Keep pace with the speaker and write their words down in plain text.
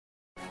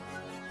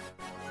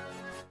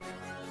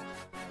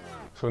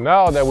So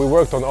now that we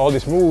worked on all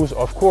these moves,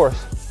 of course,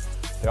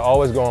 there are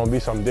always going to be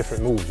some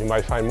different moves. You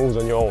might find moves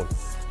on your own,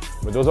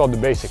 but those are the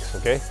basics,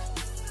 okay?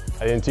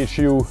 I didn't give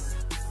you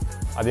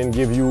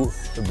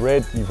the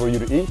bread for you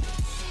to eat.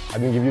 I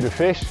didn't give you the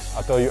fish,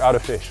 I'll tell you how to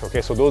fish,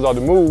 okay? So those are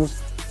the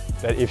moves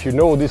that if you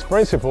know these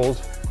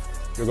principles,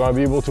 you're going to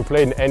be able to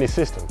play in any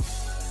system,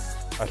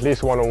 at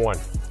least one-on-one.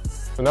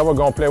 So now we're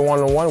going to play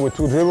one-on-one with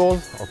 2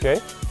 dribbles, okay?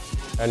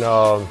 And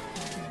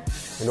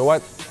you know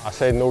what? I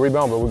said no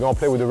rebound, but we're going to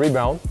play with the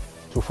rebound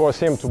to force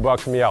him to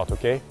box me out,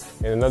 okay?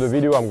 In another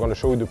video, I'm going to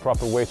show you the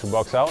proper way to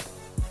box out.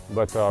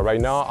 But right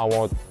now, I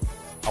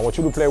want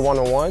you to play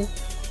one-on-one,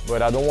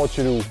 but I don't want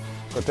you to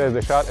contest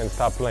the shot and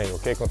stop playing,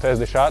 okay? Contest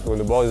the shot, when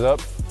the ball is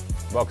up,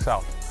 box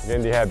out. Get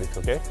in the habit,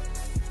 okay?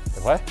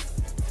 C'est vrai?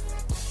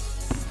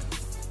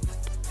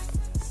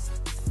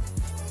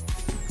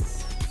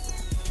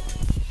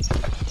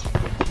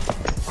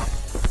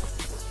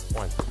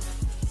 One.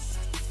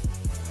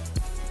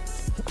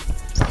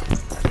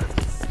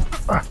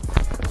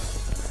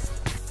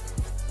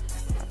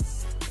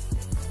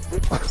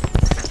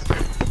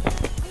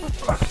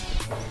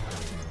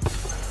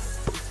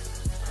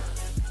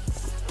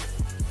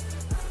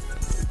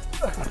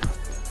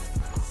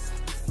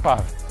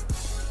 Five.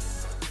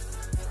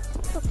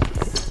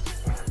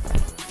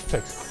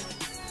 6.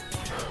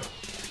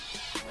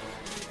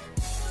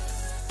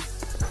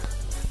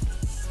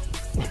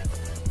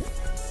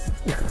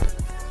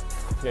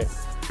 Okay,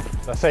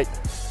 that's 8.